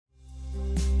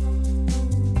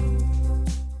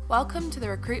Welcome to the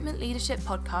Recruitment Leadership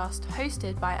Podcast,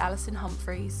 hosted by Alison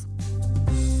Humphreys.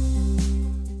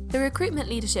 The Recruitment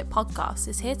Leadership Podcast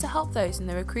is here to help those in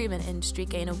the recruitment industry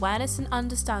gain awareness and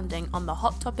understanding on the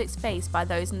hot topics faced by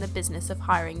those in the business of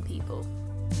hiring people.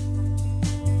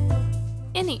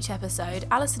 In each episode,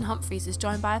 Alison Humphreys is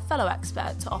joined by a fellow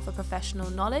expert to offer professional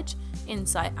knowledge,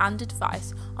 insight and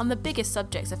advice on the biggest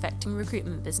subjects affecting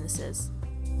recruitment businesses.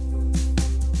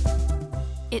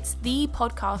 It's the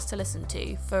podcast to listen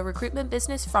to for recruitment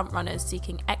business frontrunners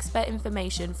seeking expert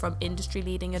information from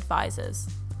industry-leading advisors.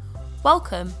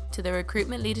 Welcome to the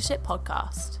Recruitment Leadership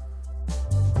Podcast.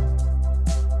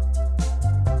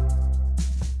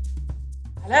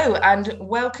 Hello and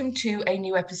welcome to a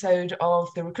new episode of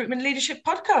the Recruitment Leadership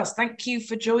Podcast. Thank you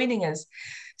for joining us.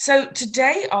 So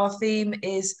today our theme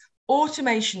is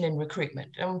automation in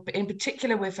recruitment. And in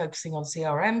particular, we're focusing on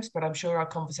CRMs, but I'm sure our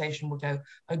conversation will go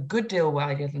a good deal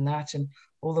wider than that and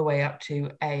all the way up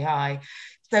to AI.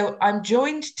 So I'm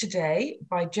joined today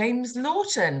by James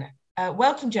Lawton.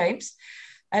 Welcome, James.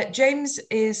 James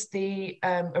is the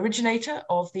originator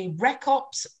of the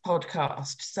RecOps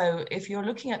podcast. So if you're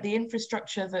looking at the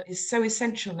infrastructure that is so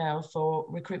essential now for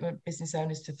recruitment business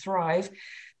owners to thrive,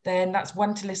 then that's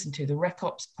one to listen to, the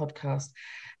RecOps podcast.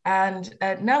 And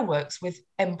now works with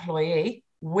employee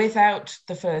without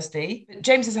the first E.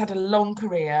 James has had a long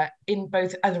career in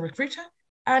both as a recruiter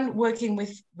and working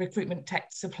with recruitment tech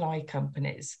supply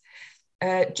companies.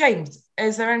 James,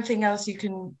 is there anything else you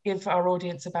can give our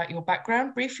audience about your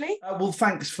background briefly? Well,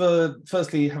 thanks for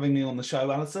firstly having me on the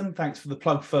show, Alison. Thanks for the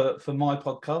plug for my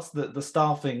podcast, the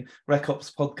Staffing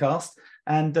RecOps podcast.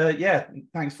 And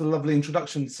thanks for the lovely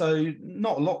introduction. So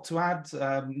not a lot to add.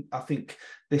 I think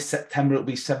this September it'll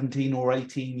be 17 or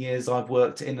 18 years I've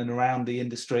worked in and around the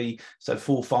industry. So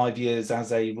 4 or 5 years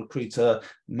as a recruiter,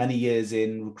 many years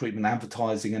in recruitment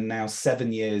advertising, and now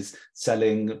 7 years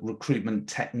selling recruitment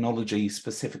technology,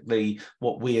 specifically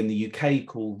what we in the UK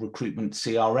call recruitment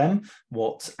CRM,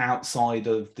 what outside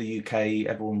of the UK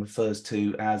everyone refers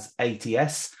to as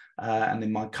ATS. And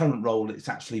in my current role, it's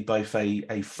actually both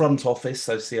a front office,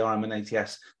 so CRM and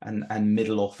ATS, and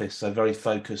middle office, so very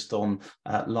focused on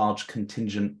large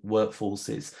contingent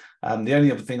workforces. The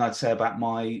only other thing I'd say about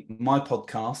my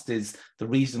podcast is the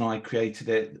reason I created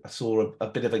it, I saw a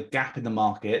bit of a gap in the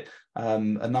market, a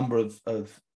number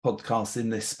of podcasts in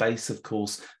this space, of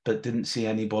course, but didn't see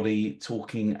anybody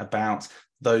talking about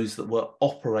those that were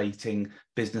operating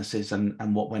businesses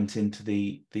and what went into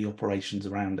the operations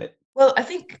around it. Well, I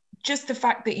think just the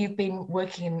fact that you've been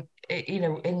working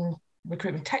in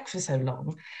recruitment tech for so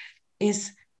long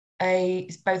is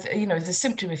both a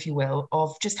symptom, if you will,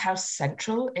 of just how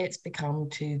central it's become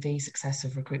to the success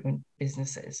of recruitment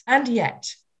businesses. And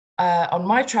yet, on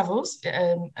my travels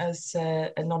as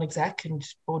a non-exec and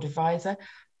board advisor,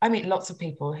 I meet lots of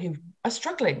people who are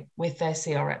struggling with their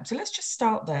CRM. So let's just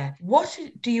start there. What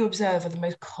do you observe are the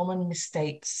most common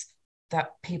mistakes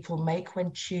that people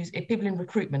in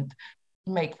recruitment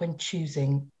make when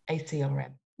choosing a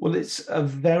CRM? Well, it's a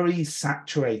very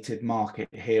saturated market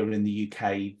here in the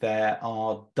UK. There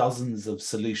are dozens of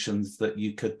solutions that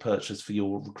you could purchase for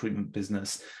your recruitment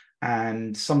business.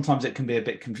 And sometimes it can be a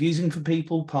bit confusing for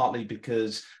people, partly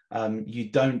because you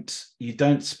don't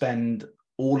spend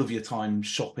all of your time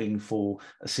shopping for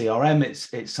a CRM.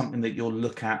 It's something that you'll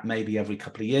look at maybe every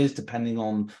couple of years, depending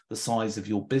on the size of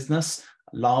your business.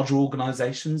 Larger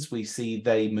organizations, we see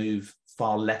they move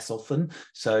far less often.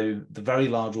 So the very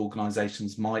large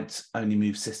organizations might only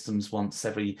move systems once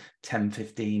every 10,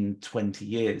 15, 20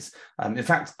 years. In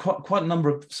fact, quite a number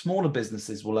of smaller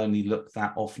businesses will only look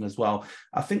that often as well.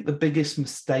 I think the biggest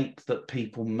mistake that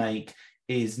people make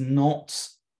is not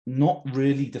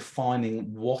really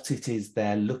defining what it is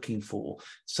they're looking for.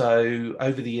 So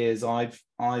over the years, I've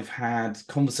had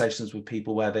conversations with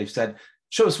people where they've said,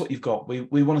 show us what you've got.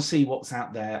 We want to see what's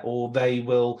out there. Or they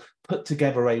will put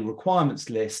together a requirements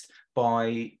list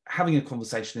by having a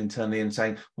conversation internally and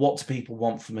saying, what do people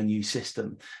want from a new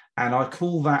system? And I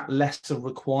call that less a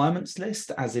requirements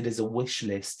list as it is a wish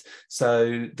list.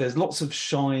 So there's lots of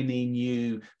shiny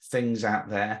new things out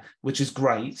there, which is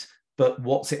great, but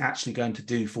what's it actually going to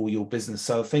do for your business?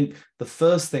 So I think the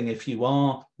first thing, if you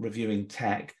are reviewing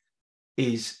tech,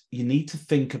 is you need to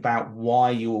think about why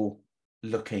you're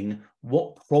looking,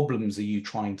 what problems are you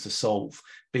trying to solve?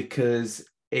 Because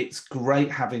it's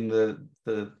great having the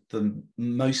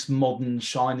most modern,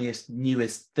 shiniest,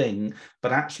 newest thing,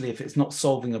 but actually if it's not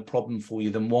solving a problem for you,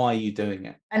 then why are you doing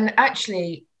it? And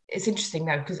actually, it's interesting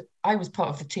now because I was part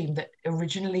of the team that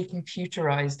originally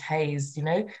computerized Hays,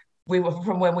 we were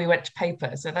from when we went to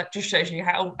paper. So that just shows you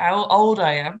how old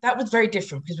I am. That was very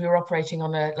different because we were operating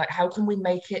on a, like, how can we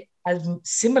make it as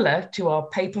similar to our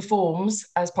paper forms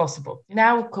as possible?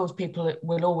 Now, of course, people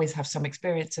will always have some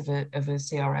experience of a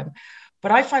CRM,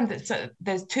 but I find that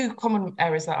there's two common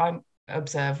areas that I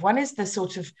observe. One is the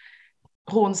sort of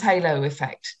Horn's halo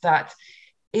effect, that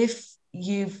if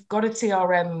you've got a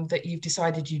CRM that you've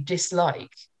decided you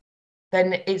dislike,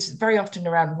 then it's very often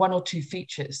around one or two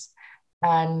features.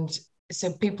 And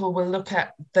so people will look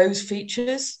at those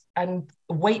features and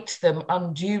weight them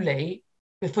unduly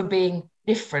for being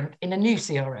different in a new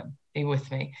CRM. Are you with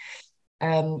me?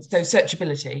 So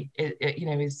searchability,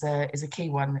 is a key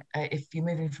one. If you're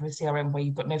moving from a CRM where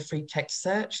you've got no free text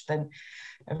search, then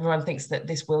everyone thinks that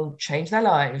this will change their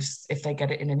lives if they get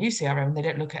it in a new CRM. They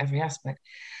don't look at every aspect.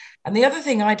 And the other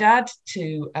thing I'd add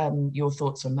to your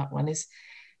thoughts on that one is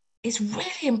it's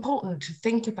really important to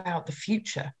think about the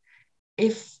future.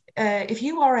 If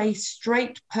you are a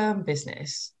straight perm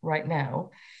business right now,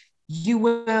 you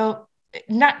will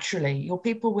naturally, your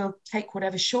people will take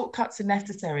whatever shortcuts are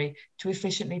necessary to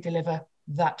efficiently deliver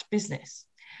that business.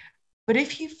 But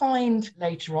if you find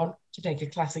later on, to take a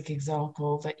classic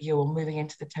example, that you're moving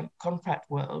into the temp contract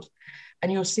world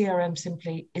and your CRM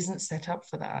simply isn't set up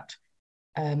for that,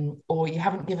 or you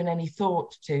haven't given any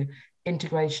thought to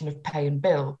integration of pay and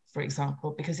bill, for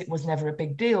example, because it was never a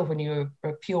big deal when you were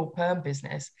a pure perm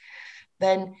business,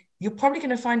 then you're probably going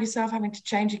to find yourself having to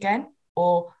change again,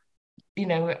 or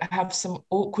have some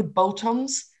awkward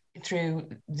bolt-ons through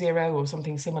Xero or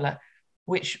something similar,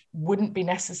 which wouldn't be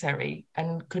necessary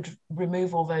and could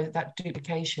remove all that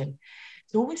duplication.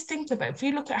 So always think about, if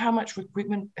you look at how much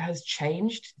recruitment has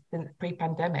changed since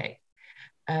pre-pandemic,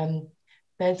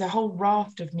 there's a whole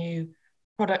raft of new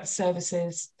products,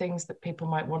 services, things that people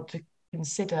might want to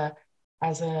consider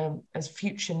as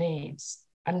future needs.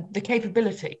 And the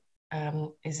capability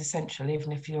is essential,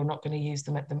 even if you're not going to use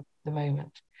them at the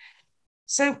moment.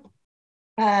 So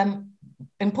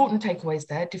important takeaways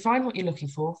there. Define what you're looking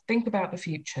for, think about the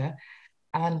future,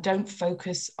 and don't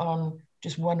focus on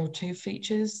just one or two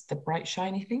features, the bright,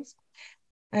 shiny things.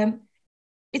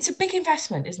 It's a big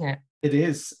investment, isn't it? It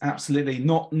is, absolutely.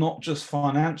 Not just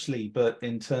financially, but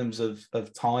in terms of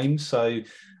time. So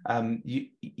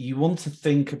you want to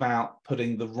think about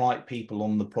putting the right people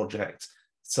on the project.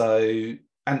 So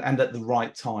and at the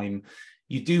right time.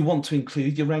 You do want to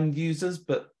include your end users,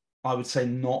 but I would say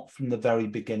not from the very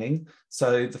beginning.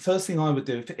 So the first thing I would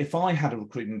do, if I had a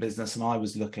recruitment business and I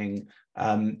was looking,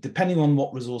 depending on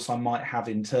what resource I might have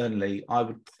internally, I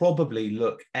would probably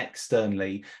look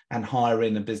externally and hire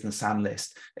in a business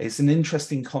analyst. It's an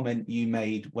interesting comment you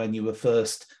made when you were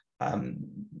first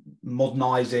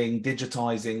modernizing,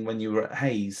 digitizing when you were at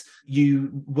Hayes.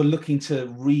 You were looking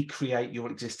to recreate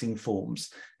your existing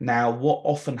forms. Now, what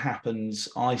often happens,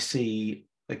 I see,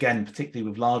 again, particularly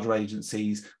with larger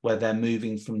agencies, where they're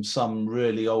moving from some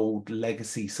really old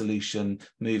legacy solution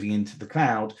moving into the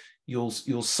cloud, you'll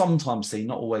sometimes see,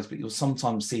 not always, but you'll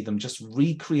sometimes see them just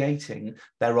recreating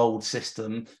their old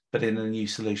system, but in a new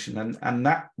solution. And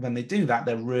that, when they do that,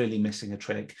 they're really missing a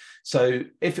trick. So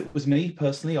if it was me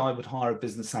personally, I would hire a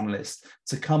business analyst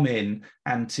to come in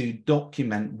and to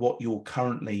document what you're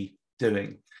currently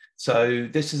doing. So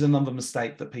this is another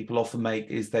mistake that people often make,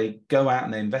 is they go out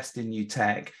and they invest in new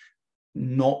tech,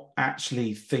 not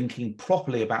actually thinking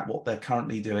properly about what they're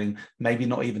currently doing, maybe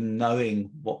not even knowing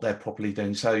what they're properly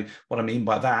doing. So what I mean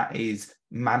by that is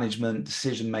management,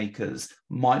 decision makers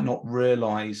might not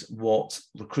realize what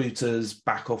recruiters,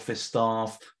 back office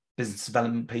staff, business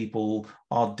development people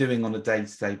are doing on a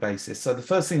day-to-day basis. So the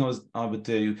first thing I would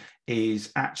do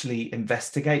is actually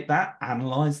investigate that,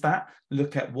 analyze that,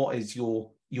 look at what is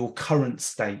your current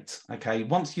state. Okay,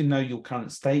 once you know your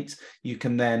current state, you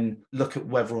can then look at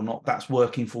whether or not that's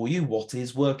working for you, what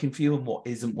is working for you and what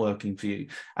isn't working for you.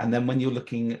 And then when you're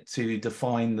looking to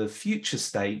define the future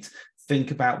state,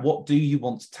 think about what do you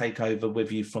want to take over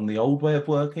with you from the old way of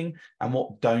working and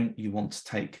what don't you want to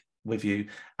take with you.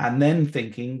 And then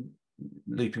thinking,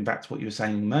 looping back to what you were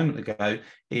saying a moment ago,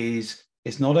 is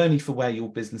it's not only for where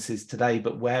your business is today,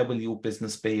 but where will your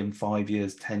business be in 5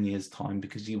 years, 10 years time,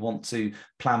 because you want to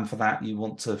plan for that. You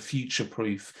want to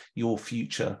future-proof your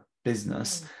future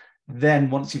business. Then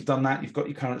once you've done that, you've got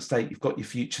your current state, you've got your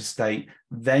future state,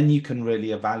 then you can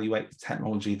really evaluate the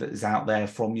technology that is out there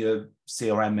from your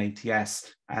CRM,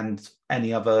 ATS, and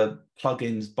any other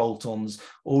plugins, bolt-ons,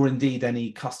 or indeed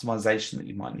any customization that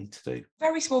you might need to do.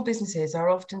 Very small businesses are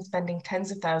often spending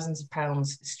tens of thousands of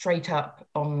pounds straight up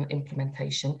on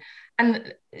implementation.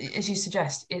 And as you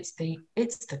suggest, it's the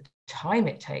time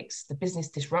it takes, the business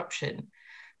disruption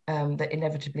that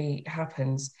inevitably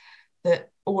happens. that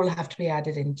all have to be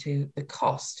added into the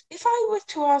cost. If I were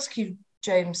to ask you,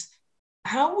 James,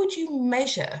 how would you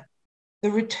measure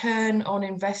the return on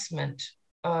investment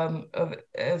from a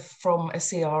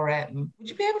CRM? Would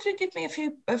you be able to give me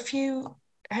a few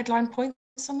headline points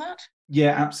on that?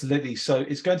 Yeah, absolutely. So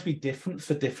it's going to be different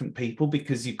for different people,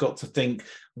 because you've got to think,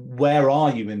 where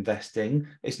are you investing?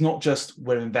 It's not just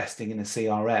we're investing in a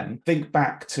CRM. Think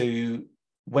back to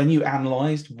when you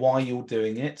analysed why you're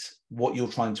doing it, what you're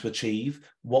trying to achieve,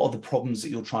 what are the problems that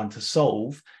you're trying to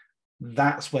solve.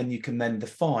 That's when you can then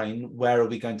define, where are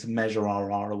we going to measure our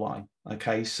ROI?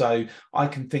 Okay, so I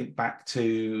can think back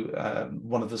to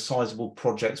one of the sizable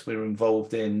projects we were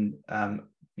involved in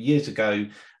years ago,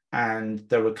 and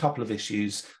there were a couple of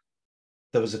issues.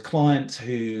 There was a client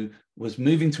who was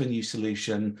moving to a new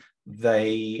solution.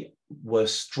 They were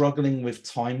struggling with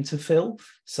time to fill.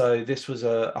 So this was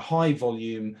a high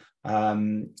volume.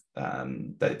 They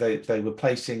were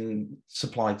placing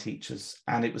supply teachers,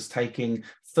 and it was taking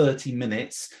 30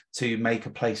 minutes to make a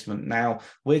placement. Now,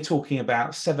 we're talking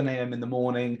about 7 a.m. in the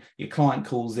morning. Your client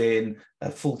calls in, a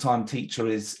full-time teacher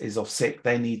is off sick.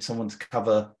 They need someone to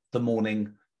cover the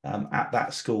morning at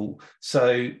that school.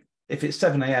 So if it's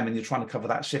 7 a.m. and you're trying to cover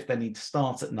that shift, they need to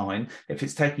start at 9. If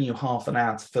it's taking you half an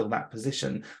hour to fill that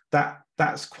position,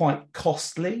 that's quite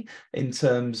costly in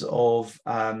terms of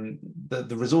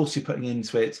the resource you're putting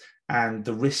into it and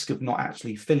the risk of not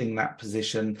actually filling that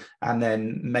position, and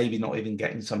then maybe not even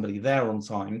getting somebody there on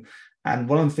time. And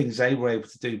one of the things they were able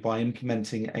to do by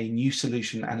implementing a new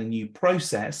solution and a new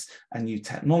process and new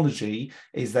technology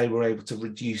is they were able to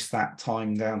reduce that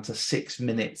time down to 6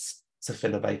 minutes to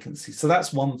fill a vacancy. So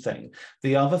that's one thing.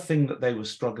 The other thing that they were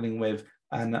struggling with,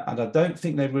 and I don't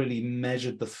think they really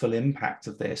measured the full impact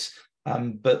of this,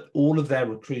 but all of their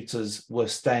recruiters were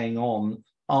staying on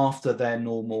after their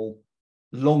normal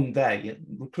long day.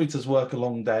 Recruiters work a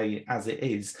long day as it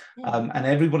is, and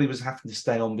everybody was having to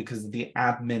stay on because of the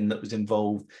admin that was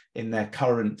involved in their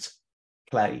current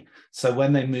play. So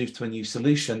when they moved to a new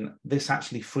solution, this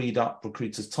actually freed up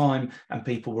recruiters' time, and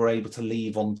people were able to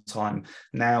leave on time.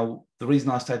 Now, the reason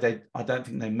I say I don't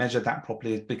think they measured that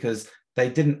properly is because they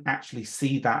didn't actually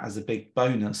see that as a big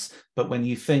bonus. But when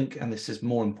you think, and this is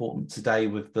more important today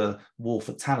with the war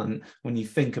for talent, when you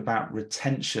think about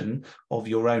retention of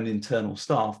your own internal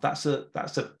staff, that's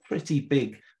a pretty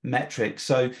big metric.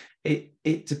 So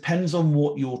it depends on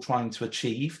what you're trying to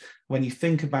achieve. When you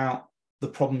think about the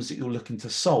problems that you're looking to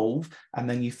solve, and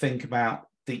then you think about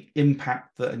the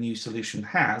impact that a new solution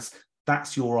has,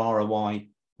 that's your ROI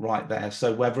right there.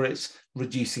 So whether it's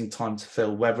reducing time to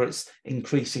fill, whether it's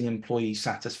increasing employee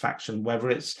satisfaction, whether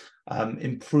it's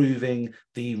improving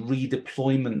the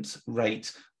redeployment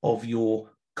rate of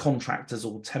your contractors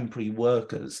or temporary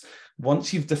workers,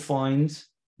 once you've defined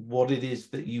what it is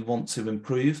that you want to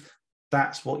improve,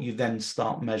 that's what you then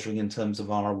start measuring in terms of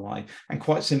ROI. And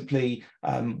quite simply,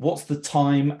 what's the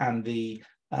time and the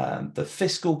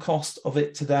fiscal cost of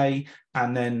it today,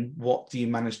 and then what do you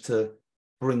manage to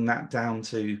bring that down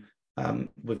to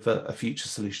with a future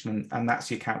solution, and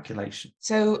that's your calculation.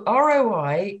 So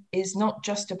ROI is not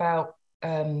just about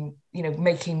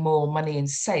making more money in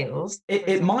sales.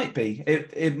 It might be.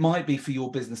 It might be for your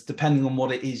business, depending on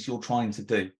what it is you're trying to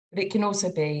do. But it can also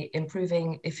be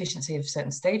improving efficiency of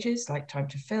certain stages, like time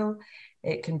to fill.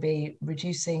 It can be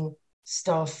reducing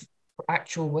staff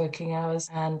actual working hours.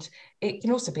 And it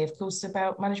can also be, of course,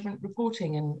 about management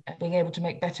reporting and being able to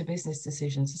make better business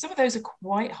decisions. Some of those are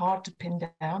quite hard to pin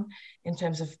down in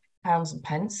terms of pounds and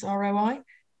pence ROI,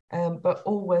 but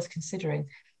all worth considering.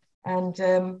 And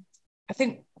I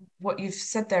think what you've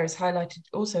said there is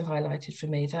also highlighted for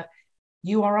me that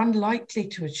you are unlikely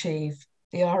to achieve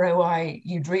the ROI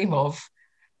you dream of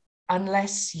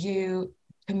unless you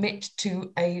commit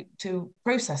to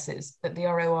processes that the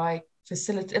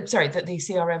that the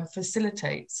CRM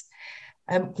facilitates.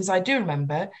 Because I do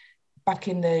remember back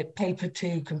in the paper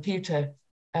to computer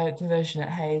conversion at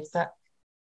Hayes that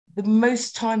the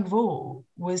most time of all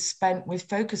was spent with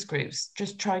focus groups,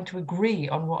 just trying to agree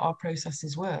on what our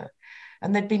processes were.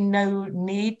 And there'd been no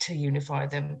need to unify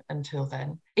them until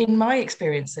then. In my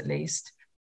experience, at least,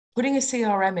 putting a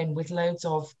CRM in with loads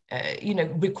of,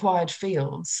 required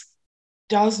fields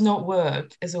does not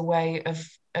work as a way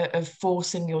of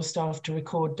forcing your staff to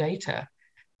record data.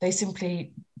 They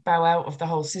simply bow out of the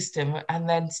whole system and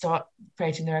then start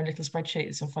creating their own little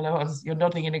spreadsheets and follow on. You're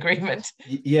nodding in agreement.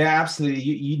 Yeah, absolutely.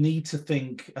 You need to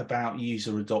think about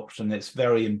user adoption. It's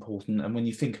very important. And when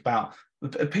you think about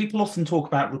People often talk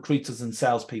about recruiters and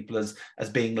salespeople as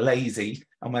being lazy.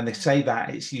 And when they say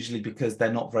that, it's usually because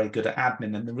they're not very good at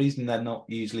admin. And the reason they're not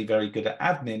usually very good at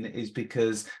admin is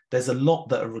because there's a lot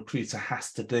that a recruiter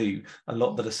has to do, a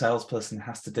lot that a salesperson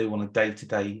has to do on a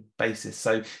day-to-day basis.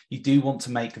 So you do want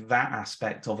to make that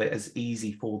aspect of it as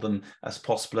easy for them as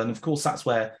possible. And of course, that's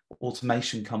where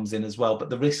automation comes in as well.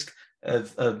 But the risk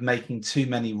of making too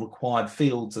many required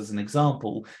fields, as an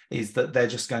example, is that they're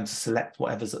just going to select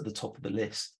whatever's at the top of the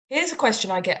list. Here's a question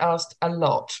I get asked a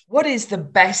lot. What is the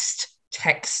best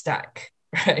tech stack?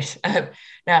 Right.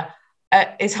 Now,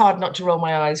 it's hard not to roll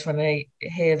my eyes when I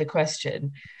hear the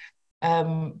question.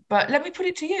 But let me put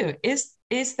it to you.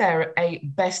 Is there a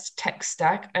best tech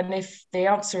stack? And if the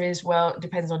answer is, well, it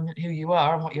depends on who you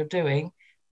are and what you're doing,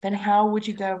 then how would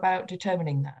you go about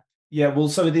determining that? Yeah, well,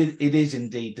 so it is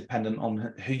indeed dependent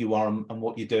on who you are and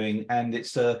what you're doing. And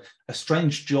it's a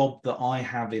strange job that I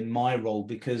have in my role,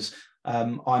 because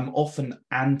I'm often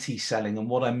anti-selling. And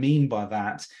what I mean by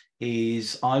that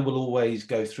is I will always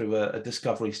go through a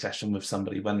discovery session with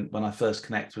somebody when I first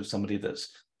connect with somebody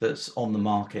that's on the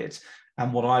market.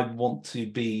 And what I want to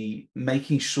be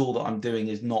making sure that I'm doing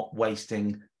is not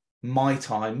wasting my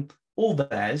time or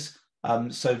theirs.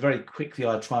 So very quickly,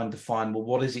 I try and define, well,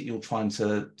 what is it you're trying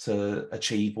to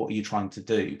achieve? What are you trying to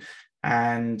do?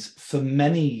 And for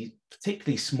many,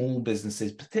 particularly small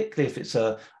businesses, particularly if it's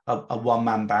a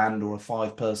one-man band or a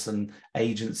 5-person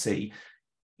agency,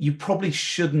 you probably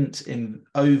shouldn't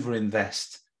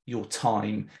overinvest your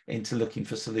time into looking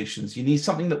for solutions. You need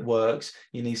something that works.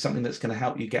 You need something that's going to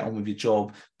help you get on with your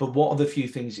job. But what are the few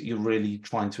things that you're really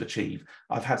trying to achieve?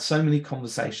 I've had so many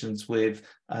conversations with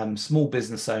small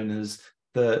business owners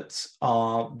that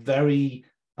are very,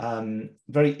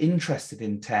 very interested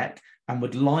in tech and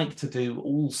would like to do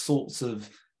all sorts of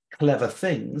clever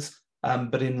things.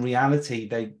 But in reality,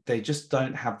 they just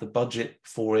don't have the budget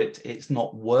for it. It's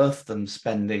not worth them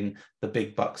spending the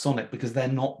big bucks on it, because they're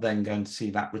not then going to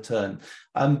see that return.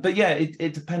 But yeah,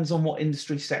 it depends on what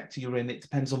industry sector you're in. It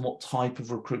depends on what type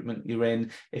of recruitment you're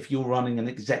in. If you're running an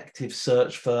executive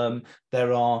search firm,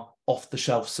 there are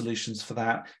off-the-shelf solutions for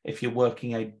that. If you're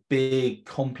working a big,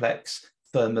 complex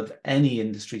firm of any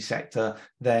industry sector,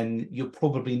 then you're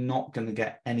probably not going to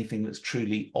get anything that's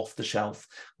truly off the shelf.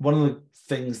 One of the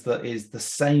things that is the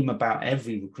same about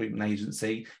every recruitment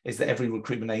agency is that every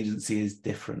recruitment agency is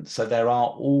different. So there are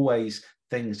always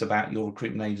things about your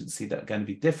recruitment agency that are going to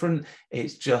be different.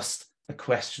 It's just a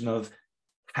question of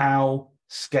how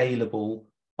scalable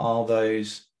are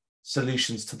those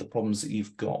solutions to the problems that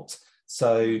you've got.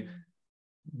 So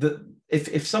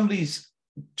if somebody's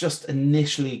just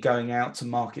initially going out to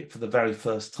market for the very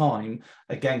first time,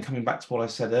 again, coming back to what I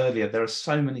said earlier, there are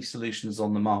so many solutions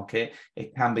on the market,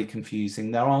 it can be confusing.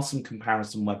 There are some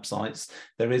comparison websites.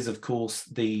 There is, of course,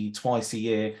 the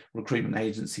twice-a-year recruitment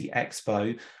agency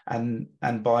expo, and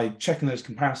by checking those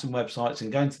comparison websites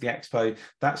and going to the expo,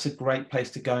 that's a great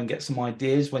place to go and get some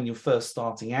ideas when you're first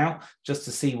starting out, just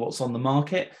to see what's on the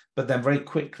market. But then very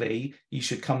quickly, you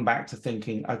should come back to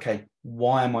thinking, okay,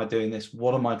 why am I doing this?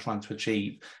 What am I trying to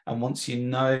achieve? And once you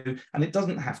know, and it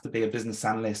doesn't have to be a business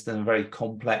analyst and a very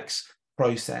complex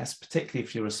process, particularly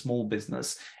if you're a small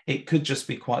business, it could just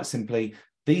be quite simply,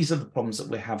 these are the problems that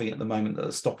we're having at the moment that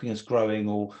are stopping us growing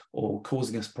or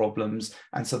causing us problems.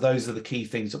 And so those are the key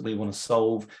things that we want to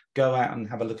solve. Go out and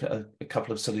have a look at a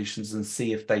couple of solutions and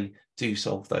see if they do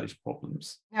solve those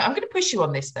problems. Now, I'm going to push you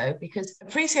on this, though, because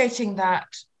appreciating that,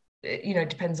 it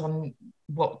depends on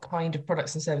what kind of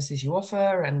products and services you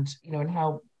offer and, and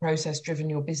how process driven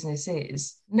your business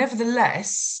is.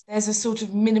 Nevertheless, there's a sort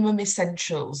of minimum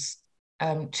essentials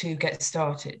to get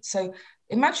started. So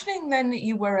imagining then that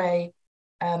you were a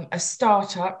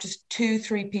startup, just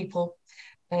 2-3 people,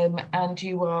 and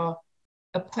you are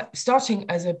starting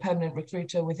as a permanent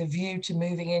recruiter with a view to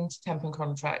moving into temp and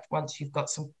contract once you've got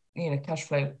some cash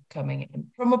flow coming in.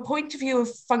 From a point of view of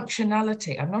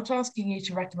functionality, I'm not asking you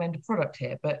to recommend a product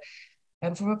here, but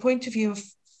from a point of view of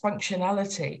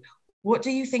functionality, what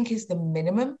do you think is the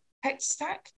minimum tech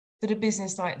stack that a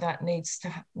business like that needs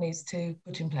to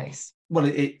put in place? Well,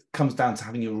 it comes down to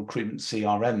having your recruitment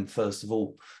CRM, first of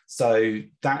all. So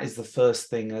that is the first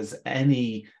thing, as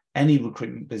any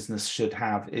recruitment business should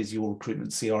have, is your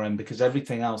recruitment CRM, because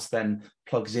everything else then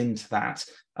plugs into that.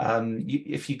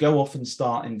 If you go off and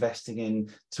start investing in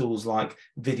tools like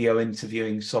video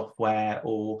interviewing software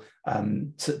or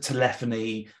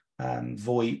telephony,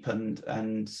 VoIP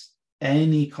and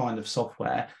any kind of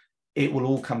software, it will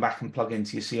all come back and plug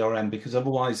into your CRM, because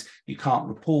otherwise you can't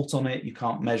report on it, you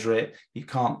can't measure it, you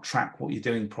can't track what you're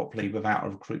doing properly without a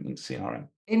recruitment CRM.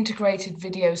 Integrated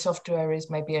video software is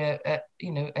maybe a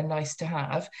nice to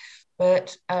have,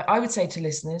 But I would say to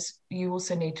listeners, you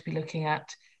also need to be looking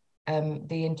at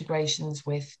the integrations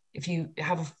with, if you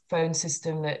have a phone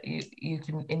system that you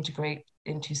can integrate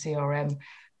into CRM,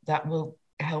 that will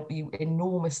help you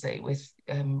enormously with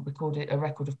a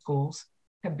record of calls.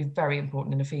 Can be very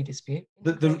important in a fee dispute.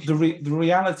 The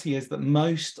reality is that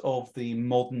most of the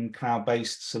modern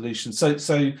cloud-based solutions,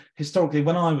 so historically,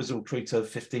 when I was a recruiter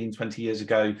 15, 20 years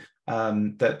ago,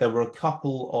 that there were a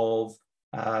couple of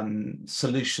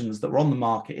solutions that were on the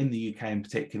market in the UK in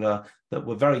particular that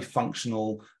were very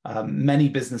functional. Many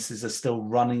businesses are still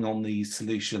running on these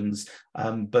solutions,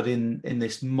 but in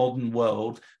this modern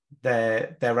world,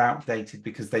 they're outdated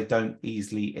because they don't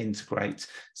easily integrate.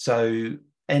 So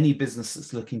any business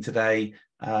that's looking today,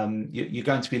 you're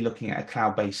going to be looking at a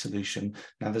cloud-based solution.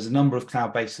 Now, there's a number of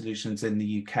cloud-based solutions in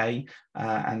the UK,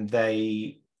 and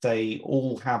they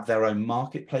all have their own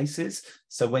marketplaces.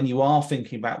 So when you are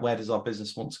thinking about where does our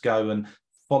business want to go, and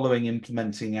following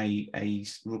implementing a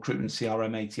recruitment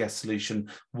CRM ATS solution,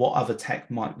 what other tech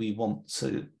might we want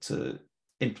to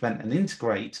implement and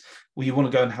integrate? Well, you want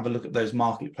to go and have a look at those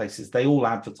marketplaces. They all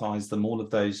advertise them, all of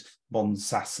those modern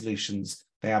SaaS solutions.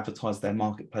 They advertise their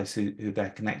marketplace who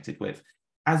they're connected with.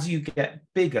 As you get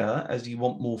bigger, as you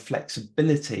want more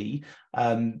flexibility,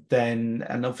 then,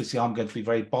 and obviously I'm going to be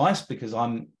very biased because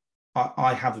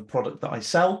I have a product that I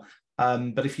sell.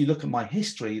 But if you look at my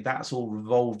history, that's all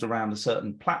revolved around a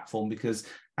certain platform, because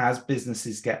as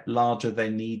businesses get larger, they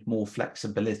need more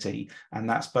flexibility. And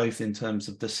that's both in terms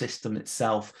of the system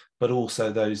itself, but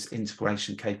also those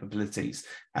integration capabilities.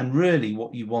 And really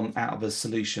what you want out of a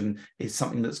solution is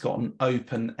something that's got an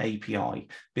open API,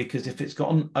 because if it's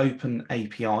got an open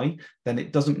API, then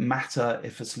it doesn't matter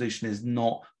if a solution is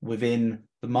not within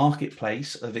the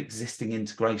marketplace of existing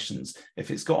integrations.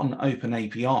 If it's got an open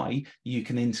API, you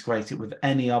can integrate it with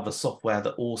any other software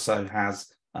that also has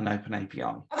an open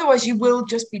API. Otherwise, you will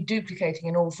just be duplicating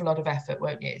an awful lot of effort,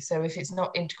 won't you? So if it's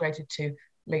not integrated to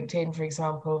LinkedIn, for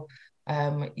example,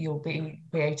 you'll be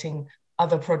creating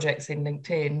other projects in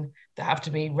LinkedIn that have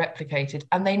to be replicated,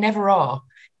 and they never are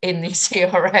in the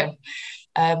CRM.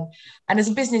 And as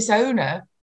a business owner,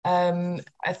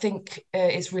 I think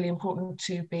it's really important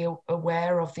to be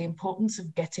aware of the importance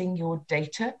of getting your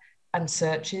data and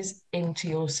searches into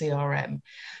your CRM.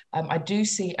 I do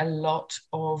see a lot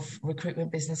of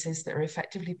recruitment businesses that are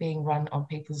effectively being run on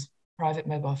people's private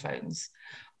mobile phones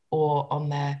or on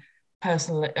their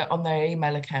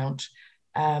email account,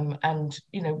 and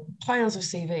piles of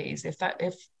CVs.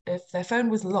 If their phone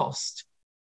was lost,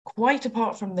 quite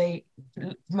apart from the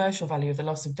commercial value of the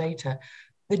loss of data,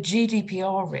 the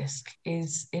GDPR risk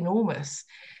is enormous.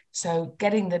 So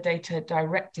getting the data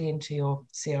directly into your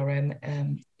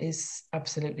CRM is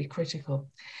absolutely critical.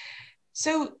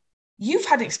 So you've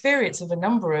had experience of a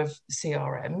number of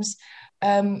CRMs.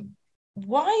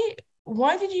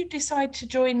 Why did you decide to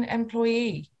join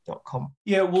employee.com?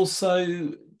 Yeah, well,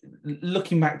 so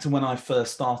looking back to when I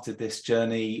first started this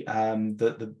journey,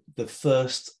 the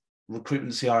first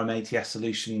recruitment CRM ATS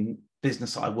solution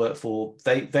business that I worked for,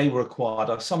 they were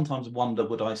acquired. I sometimes wonder,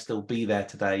 would I still be there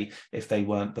today if they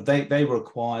weren't? But they were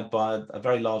acquired by a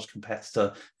very large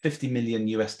competitor, $50 million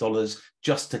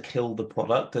just to kill the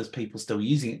product, as people still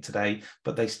using it today,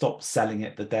 but they stopped selling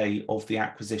it the day of the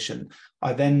acquisition.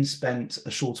 I then spent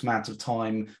a short amount of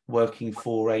time working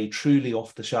for a truly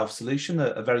off-the-shelf solution,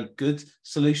 a very good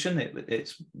solution.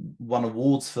 It's won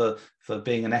awards for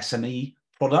being an SME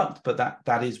product, but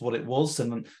that is what it was.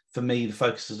 And for me, the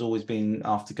focus has always been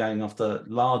going after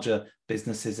larger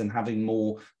businesses and having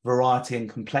more variety and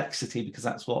complexity, because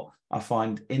that's what I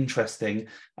find interesting.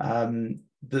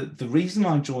 The reason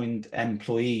I joined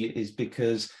Employee is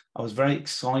because I was very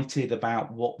excited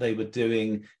about what they were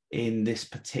doing in this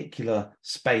particular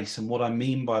space. And what I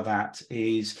mean by that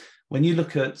is, when you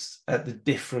look at the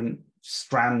different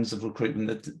strands of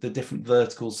recruitment, the different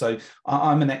verticals. So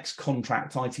I'm an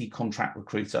ex-contract IT contract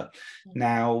recruiter.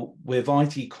 Now, with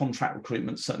IT contract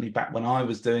recruitment, certainly back when I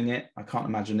was doing it, I can't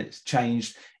imagine it's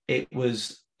changed. It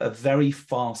was a very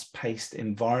fast-paced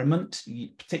environment,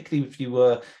 particularly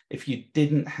if you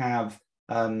didn't have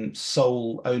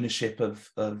sole ownership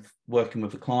of working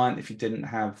with a client, if you didn't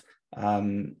have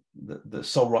the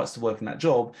sole rights to work in that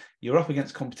job, you're up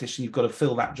against competition. You've got to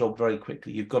fill that job very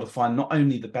quickly. You've got to find not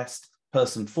only the best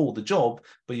person for the job,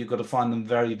 but you've got to find them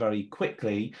very, very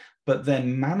quickly. But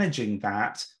then managing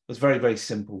that was very, very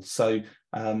simple. So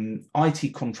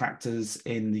IT contractors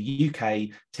in the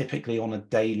UK typically on a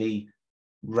daily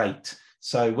rate.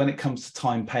 So when it comes to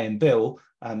time, pay and bill,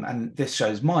 and this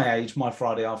shows my age, my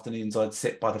Friday afternoons, I'd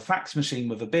sit by the fax machine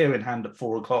with a beer in hand at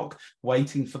 4 o'clock,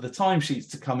 waiting for the timesheets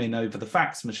to come in over the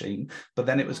fax machine. But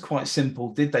then it was quite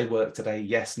simple. Did they work today?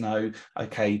 Yes, no.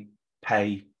 Okay,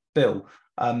 pay, bill.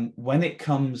 When it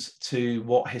comes to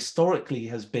what historically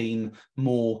has been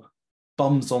more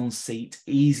bums on seat,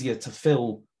 easier to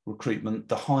fill recruitment,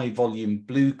 the high volume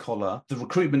blue collar, the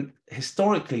recruitment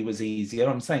historically was easier.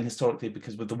 I'm saying historically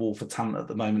because with the war for talent at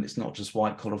the moment, it's not just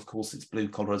white collar, of course, it's blue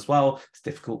collar as well. It's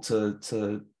difficult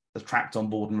to attract on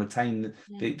board and retain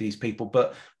these people.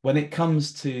 But when it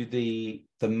comes to the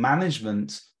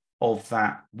management of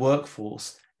that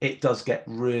workforce, it does get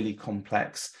really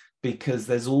complex because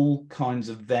there's all kinds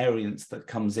of variance that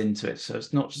comes into it. So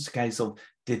it's not just a case of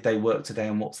did they work today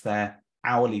and what's their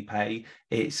hourly pay,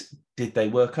 it's did they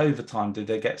work overtime, did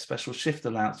they get special shift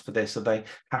allowance for this, are they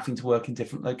having to work in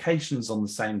different locations on the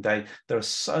same day? There are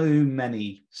so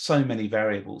many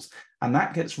variables, and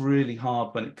that gets really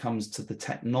hard when it comes to the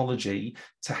technology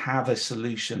to have a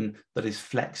solution that is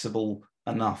flexible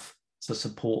enough to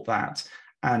support that.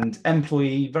 And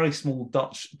Employee, very small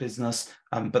Dutch business,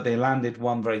 but they landed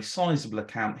one very sizable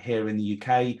account here in the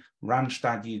UK,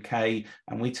 Randstad UK,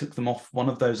 and we took them off one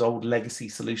of those old legacy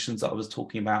solutions that I was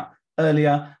talking about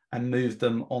earlier and moved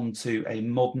them onto a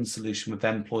modern solution with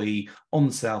Employee on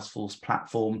the Salesforce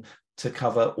platform to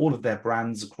cover all of their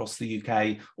brands across the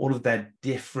UK, all of their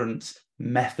different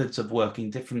methods of working,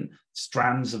 different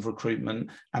strands of recruitment,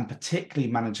 and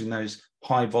particularly managing those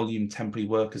high volume temporary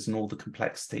workers and all the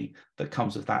complexity that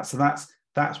comes with that. So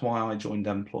that's why I joined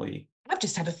Employee. I've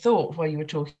just had a thought while you were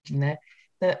talking there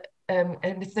that, and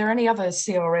if there are any other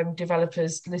CRM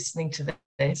developers listening to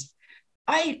this,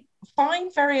 I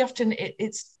find very often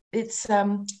it's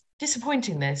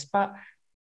disappointing this, but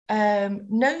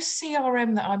no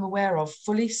CRM that I'm aware of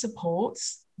fully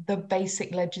supports the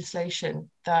basic legislation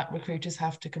that recruiters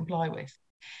have to comply with.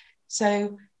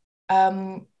 So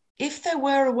if there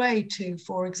were a way to,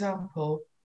 for example,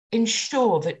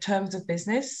 ensure that terms of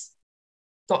business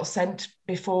got sent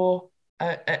before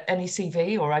any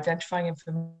CV or identifying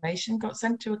information got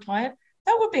sent to a client,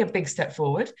 that would be a big step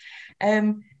forward.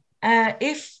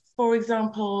 If, for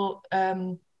example,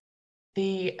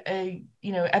 the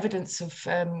evidence of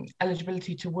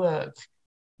eligibility to work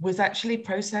was actually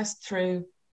processed through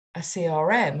a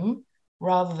CRM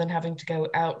rather than having to go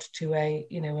out to a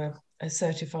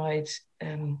certified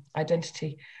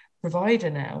identity provider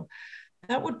now,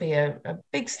 that would be a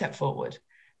big step forward.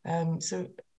 So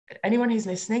anyone who's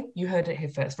listening, you heard it here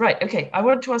first. Right, okay, I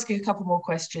want to ask you a couple more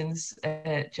questions,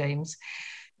 James.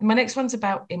 My next one's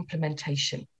about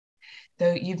implementation.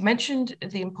 So you've mentioned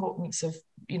the importance of,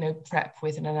 prep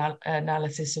with an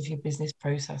analysis of your business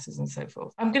processes and so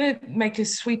forth. I'm going to make a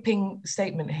sweeping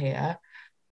statement here.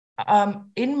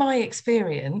 In my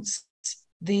experience,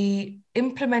 the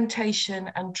implementation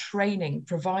and training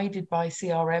provided by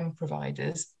CRM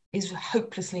providers is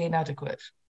hopelessly inadequate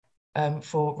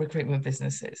for recruitment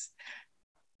businesses.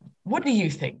 What do you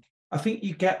think? I think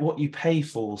you get what you pay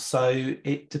for. So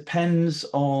it depends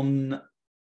on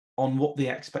what the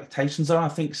expectations are. I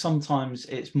think sometimes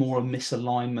it's more a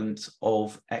misalignment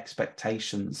of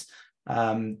expectations.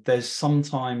 There's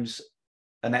sometimes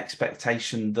an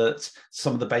expectation that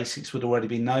some of the basics would already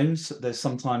be known. So there's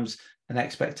sometimes an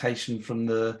expectation from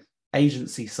the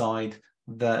agency side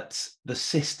that the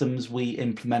systems we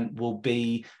implement will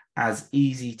be as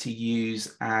easy to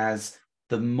use as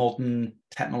the modern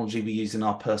technology we use in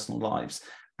our personal lives.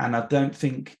 And I don't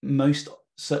think most,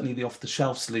 certainly the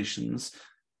off-the-shelf solutions,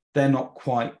 they're not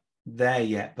quite there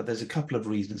yet, but there's a couple of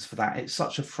reasons for that. It's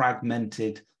such a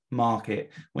fragmented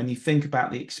market. When you think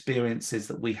about the experiences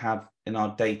that we have in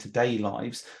our day-to-day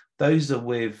lives, those are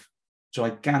with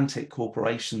gigantic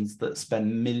corporations that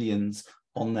spend millions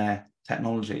on their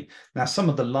technology. Now, some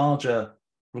of the larger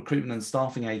recruitment and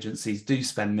staffing agencies do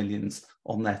spend millions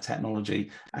on their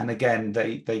technology. And again,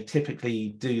 they typically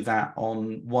do that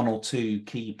on one or two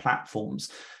key platforms.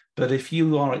 But if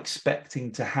you are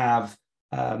expecting to have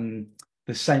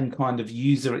the same kind of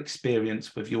user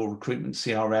experience with your recruitment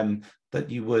CRM that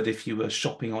you would if you were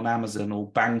shopping on Amazon or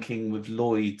banking with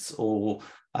Lloyds or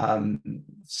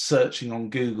searching on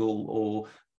Google or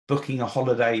booking a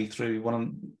holiday through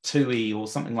TUI or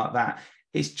something like that,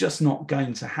 it's just not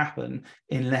going to happen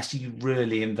unless you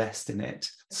really invest in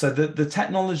it. So the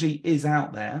technology is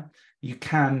out there. You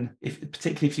can,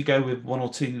 particularly if you go with one or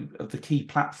two of the key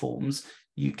platforms,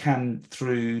 you can,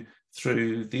 through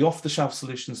through the off-the-shelf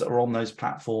solutions that are on those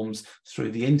platforms,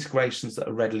 through the integrations that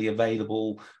are readily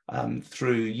available,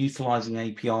 through utilizing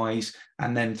APIs,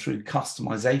 and then through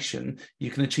customization,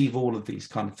 you can achieve all of these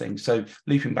kind of things. So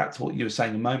looping back to what you were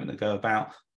saying a moment ago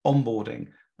about onboarding,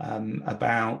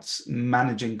 about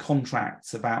managing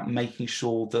contracts, about making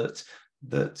sure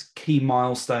that key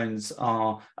milestones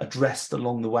are addressed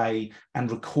along the way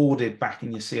and recorded back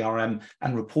in your CRM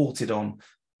and reported on.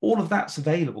 All of that's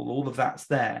available, all of that's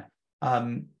there.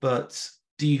 But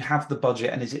do you have the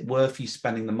budget, and is it worth you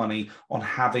spending the money on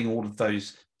having all of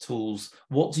those tools?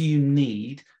 What do you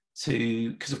need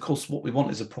to, because of course what we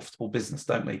want is a profitable business,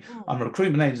 don't we? I'm a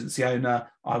recruitment agency owner,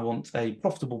 I want a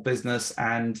profitable business,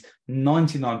 and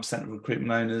 99% of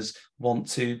recruitment owners want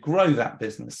to grow that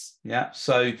business. Yeah,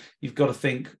 so you've got to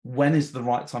think, when is the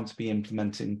right time to be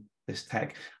implementing this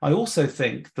tech? I also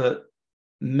think that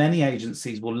many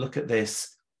agencies will look at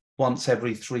this once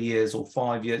every 3 years or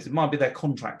 5 years. It might be their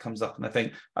contract comes up and they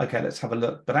think, okay, let's have a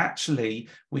look. But actually,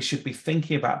 we should be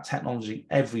thinking about technology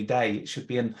every day. It should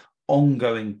be an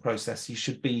ongoing process. You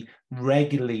should be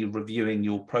regularly reviewing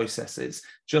your processes.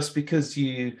 Just because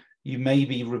you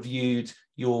maybe reviewed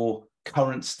your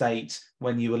current state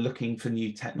when you were looking for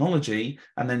new technology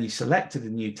and then you selected a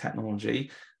new technology,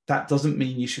 that doesn't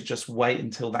mean you should just wait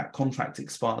until that contract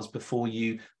expires before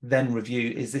you then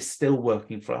review, is this still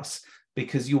working for us?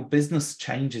 Because your business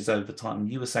changes over time.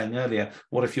 You were saying earlier,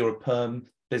 what if you're a perm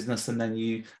business and then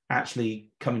you actually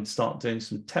come and start doing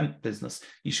some temp business?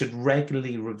 You should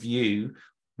regularly review,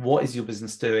 what is your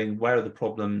business doing, where are the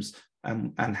problems,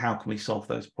 and how can we solve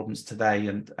those problems today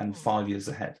and 5 years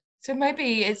ahead. So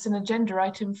maybe it's an agenda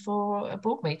item for a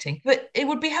board meeting. But it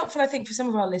would be helpful, I think, for some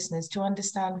of our listeners to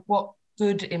understand what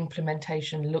good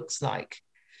implementation looks like.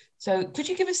 So could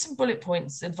you give us some bullet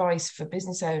points, advice for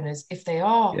business owners if they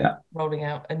are rolling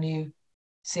out a new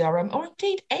CRM or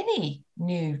indeed any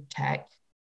new tech?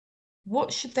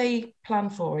 What should they plan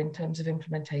for in terms of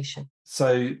implementation?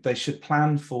 So they should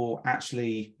plan for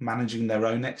actually managing their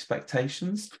own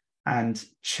expectations and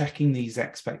checking these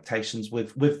expectations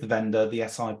with the vendor, the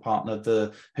SI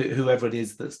partner, whoever it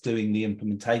is that's doing the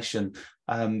implementation,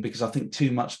 because I think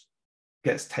too much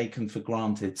gets taken for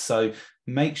granted. So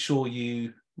make sure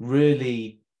you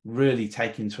really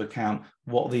take into account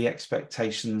what the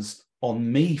expectations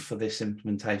on me for this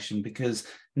implementation, because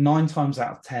 9 times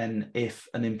out of 10, if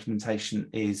an implementation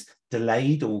is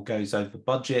delayed or goes over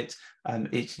budget,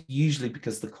 it's usually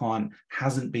because the client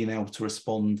hasn't been able to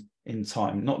respond in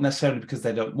time, not necessarily because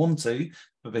they don't want to,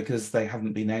 but because they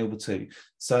haven't been able to.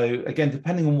 So again,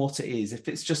 depending on what it is, if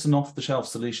it's just an off-the-shelf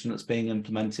solution that's being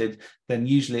implemented, then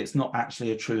usually it's not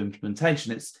actually a true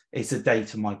implementation, it's a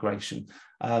data migration.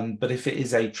 But if it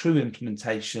is a true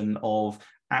implementation of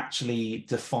actually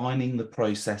defining the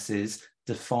processes,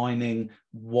 defining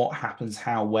what happens,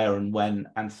 how, where, and when,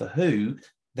 and for who,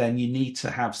 then you need to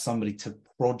have somebody to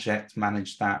project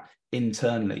manage that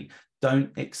internally.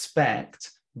 Don't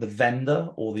expect the vendor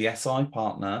or the SI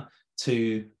partner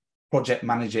to project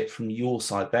manage it from your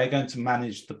side. They're going to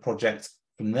manage the project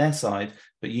from their side,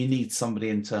 but you need somebody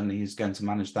internally who's going to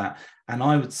manage that. And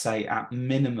I would say at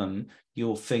minimum,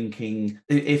 you're thinking,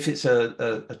 if it's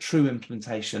a true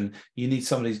implementation, you need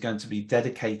somebody who's going to be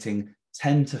dedicating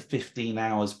 10 to 15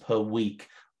 hours per week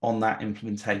on that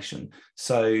implementation.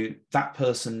 So that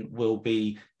person will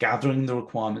be gathering the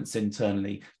requirements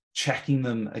internally, checking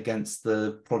them against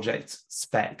the project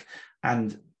spec,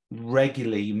 and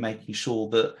regularly making sure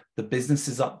that the business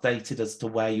is updated as to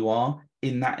where you are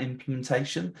in that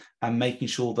implementation, and making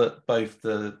sure that both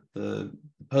the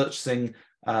purchasing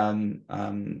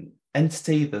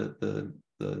entity, the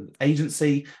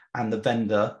agency, and the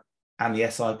vendor and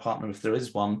the SI partner, if there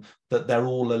is one, that they're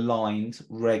all aligned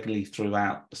regularly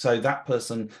throughout. So that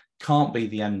person can't be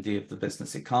the MD of the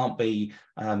business. It can't be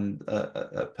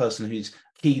a person who's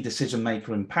key decision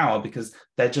maker in power, because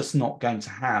they're just not going to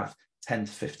have 10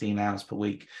 to 15 hours per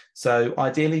week. So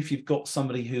ideally, if you've got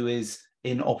somebody who is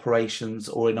in operations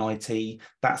or in IT,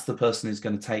 that's the person who's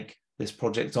going to take this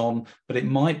project on. But it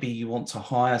might be you want to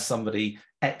hire somebody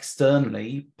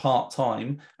externally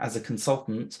part-time as a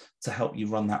consultant to help you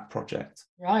run that project.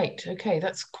 Right. Okay.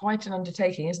 That's quite an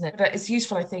undertaking, isn't it? But it's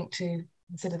useful, I think, to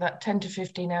consider that 10 to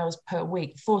 15 hours per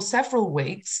week for several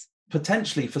weeks.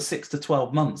 Potentially for 6 to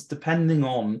 12 months, depending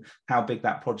on how big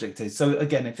that project is. So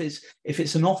again, if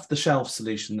it's an off-the-shelf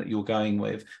solution that you're going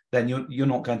with, then you're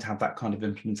not going to have that kind of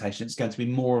implementation. It's going to be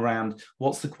more around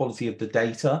what's the quality of the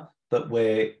data that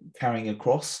we're carrying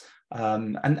across.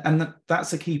 And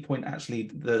that's a key point, actually,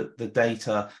 the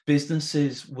data.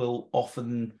 Businesses will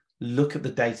often look at the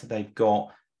data they've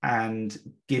got and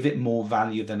give it more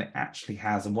value than it actually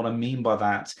has. And what I mean by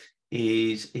that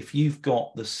is if you've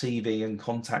got the CV and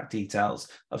contact details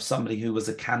of somebody who was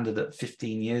a candidate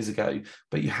 15 years ago,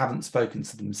 but you haven't spoken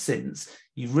to them since,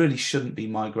 you really shouldn't be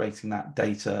migrating that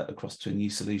data across to a new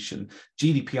solution.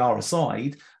 GDPR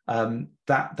aside,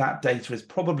 that data is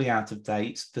probably out of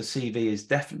date. The CV is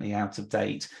definitely out of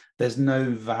date. There's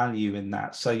no value in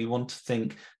that. So you want to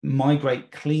think,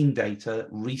 migrate clean data,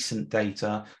 recent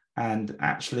data, and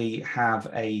actually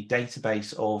have a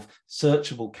database of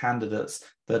searchable candidates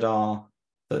that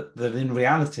in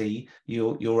reality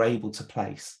you're able to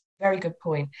place. Very good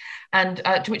point. And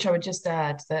to which I would just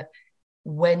add that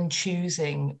when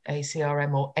choosing a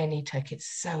CRM or any tech, it's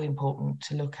so important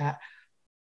to look at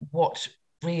what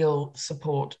real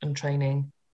support and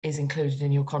training is included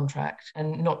in your contract,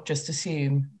 and not just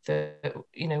assume that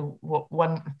what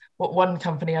one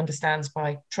company understands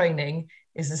by training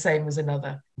is the same as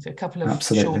another. So a couple of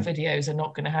Absolutely. short videos are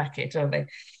not going to hack it, are they?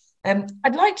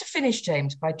 I'd like to finish,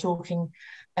 James, by talking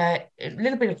a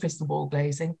little bit of crystal ball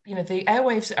glazing. The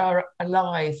airwaves are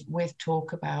alive with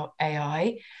talk about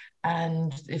AI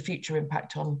and the future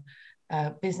impact on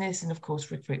business and, of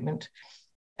course, recruitment.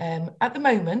 At the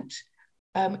moment,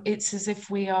 it's as if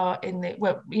we are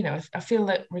I feel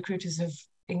that recruiters have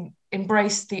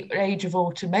embraced the age of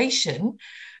automation,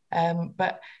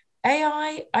 but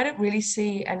AI, I don't really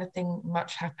see anything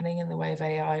much happening in the way of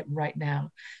AI right now.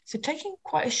 So taking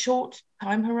quite a short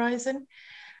time horizon,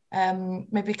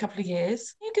 maybe a couple of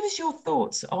years, can you give us your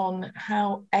thoughts on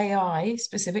how AI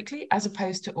specifically, as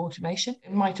opposed to automation,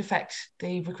 might affect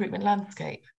the recruitment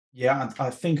landscape? Yeah,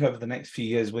 I think over the next few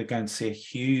years, we're going to see a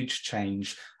huge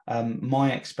change.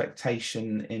 My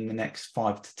expectation in the next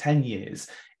 5 to 10 years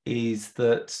is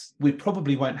that we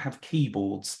probably won't have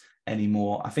keyboards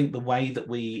anymore. I think the way that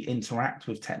we interact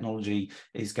with technology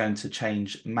is going to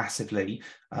change massively.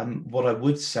 What I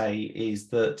would say is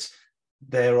that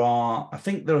I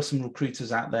think there are some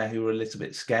recruiters out there who are a little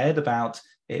bit scared about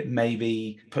it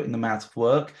maybe putting them out of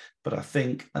work. But I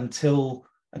think until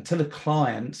a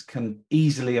client can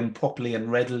easily and properly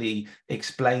and readily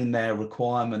explain their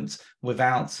requirements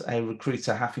without a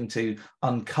recruiter having to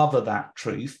uncover that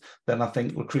truth, then I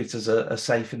think recruiters are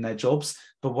safe in their jobs.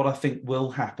 But what I think will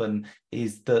happen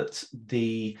is that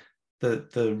the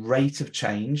rate of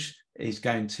change is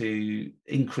going to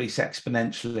increase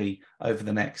exponentially over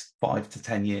the next 5 to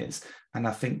 10 years. And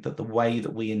I think that the way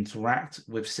that we interact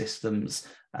with systems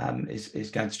is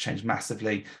going to change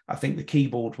massively. I think the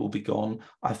keyboard will be gone.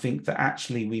 I think that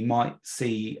actually we might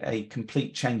see a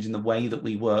complete change in the way that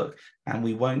we work, and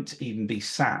we won't even be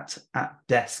sat at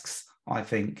desks, I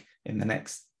think, in the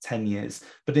next 10 years.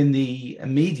 But in the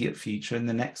immediate future, in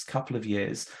the next couple of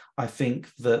years, I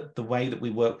think that the way that we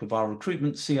work with our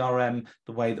recruitment CRM,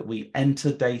 the way that we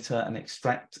enter data and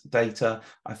extract data,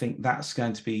 I think that's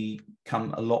going to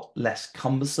become a lot less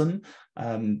cumbersome,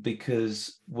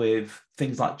 because with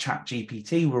things like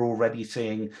ChatGPT, we're already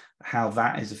seeing how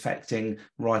that is affecting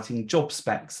writing job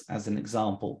specs, as an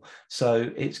example.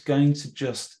 So it's going to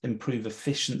just improve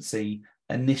efficiency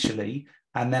initially,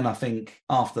 and then I think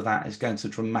after that is going to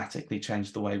dramatically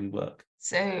change the way we work.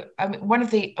 So one of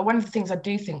the things I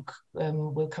do think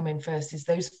will come in first is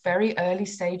those very early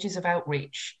stages of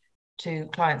outreach to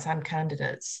clients and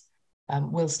candidates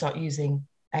will start using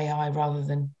AI rather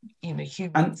than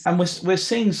humans. And we're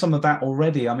seeing some of that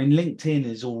already. I mean, LinkedIn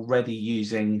is already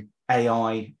using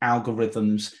AI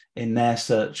algorithms in their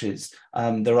searches.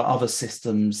 There are other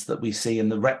systems that we see in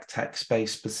the RecTech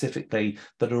space specifically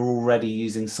that are already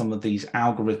using some of these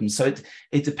algorithms. So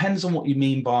it depends on what you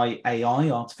mean by AI,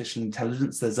 artificial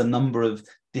intelligence. There's a number of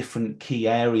different key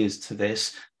areas to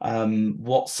this.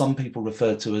 What some people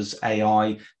refer to as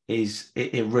AI is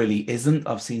it really isn't.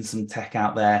 I've seen some tech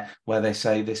out there where they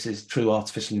say this is true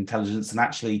artificial intelligence, and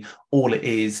actually all it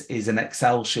is an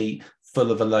Excel sheet full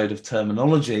of a load of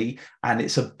terminology, and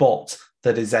it's a bot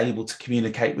that is able to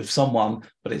communicate with someone,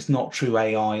 but it's not true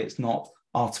AI, it's not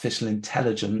artificial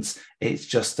intelligence, it's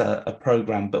just a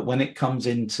program. But when it comes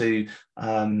into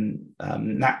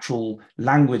natural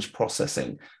language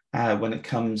processing, when it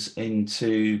comes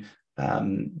into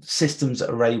systems that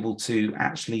are able to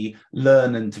actually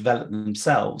learn and develop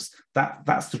themselves,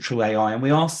 that's the true AI. And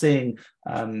we are seeing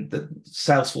that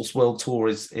Salesforce World Tour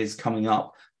is coming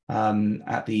up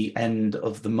at the end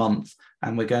of the month,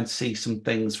 and we're going to see some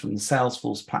things from the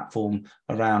Salesforce platform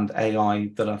around AI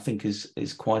that I think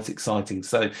is quite exciting.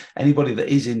 So anybody that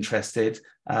is interested,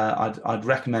 I'd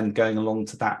recommend going along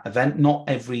to that event. Not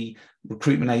every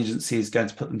recruitment agency is going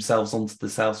to put themselves onto the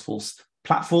Salesforce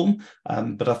platform,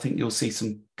 but I think you'll see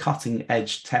some cutting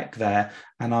edge tech there.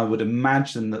 And I would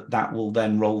imagine that will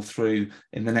then roll through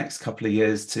in the next couple of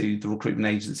years to the Recruitment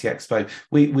Agency Expo.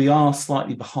 We are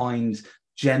slightly behind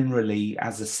generally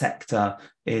as a sector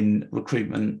in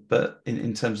recruitment, but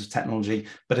in terms of technology.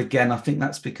 But again, I think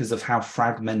that's because of how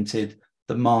fragmented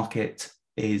the market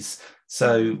is.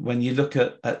 So when you look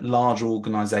at larger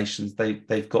organizations,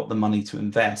 they've got the money to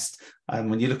invest. And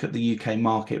when you look at the UK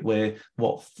market, we're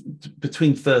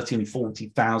between 30 and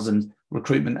 40,000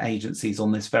 recruitment agencies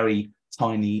on this very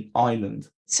tiny island.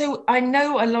 So I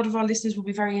know a lot of our listeners will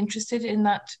be very interested in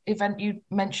that event you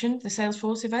mentioned, the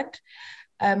Salesforce event.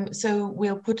 So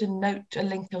we'll put a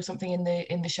link or something in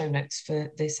the show notes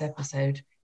for this episode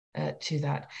to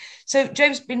that. So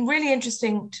James, it's been really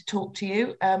interesting to talk to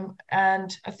you.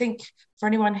 And I think for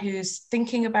anyone who's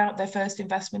thinking about their first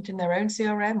investment in their own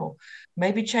CRM or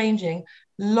maybe changing,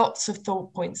 lots of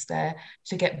thought points there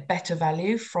to get better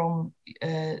value from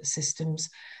systems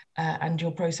and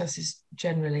your processes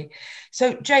generally.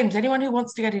 So James, anyone who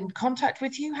wants to get in contact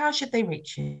with you, how should they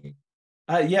reach you?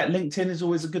 LinkedIn is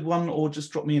always a good one, or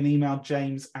just drop me an email,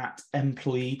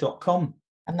 james@employee.com.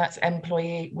 And that's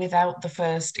employee without the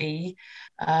first E,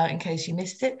 in case you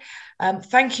missed it.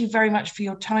 Thank you very much for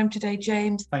your time today,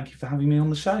 James. Thank you for having me on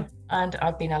the show. And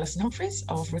I've been Alison Humphreys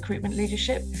of Recruitment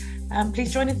Leadership.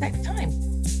 Please join us next time.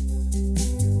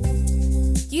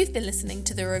 You've been listening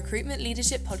to the Recruitment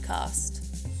Leadership Podcast.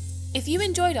 If you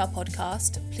enjoyed our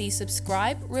podcast, please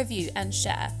subscribe, review and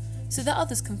share so that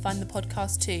others can find the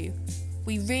podcast too.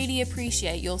 We really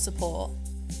appreciate your support.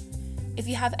 If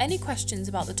you have any questions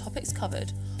about the topics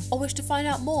covered or wish to find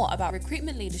out more about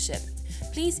recruitment leadership,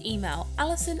 please email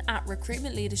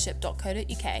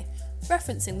alison@recruitmentleadership.co.uk,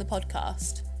 referencing the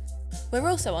podcast. We're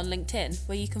also on LinkedIn,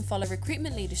 where you can follow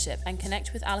Recruitment Leadership and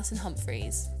connect with Alison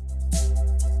Humphreys.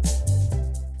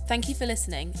 Thank you for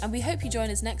listening, and we hope you join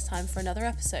us next time for another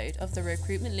episode of the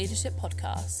Recruitment Leadership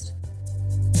Podcast.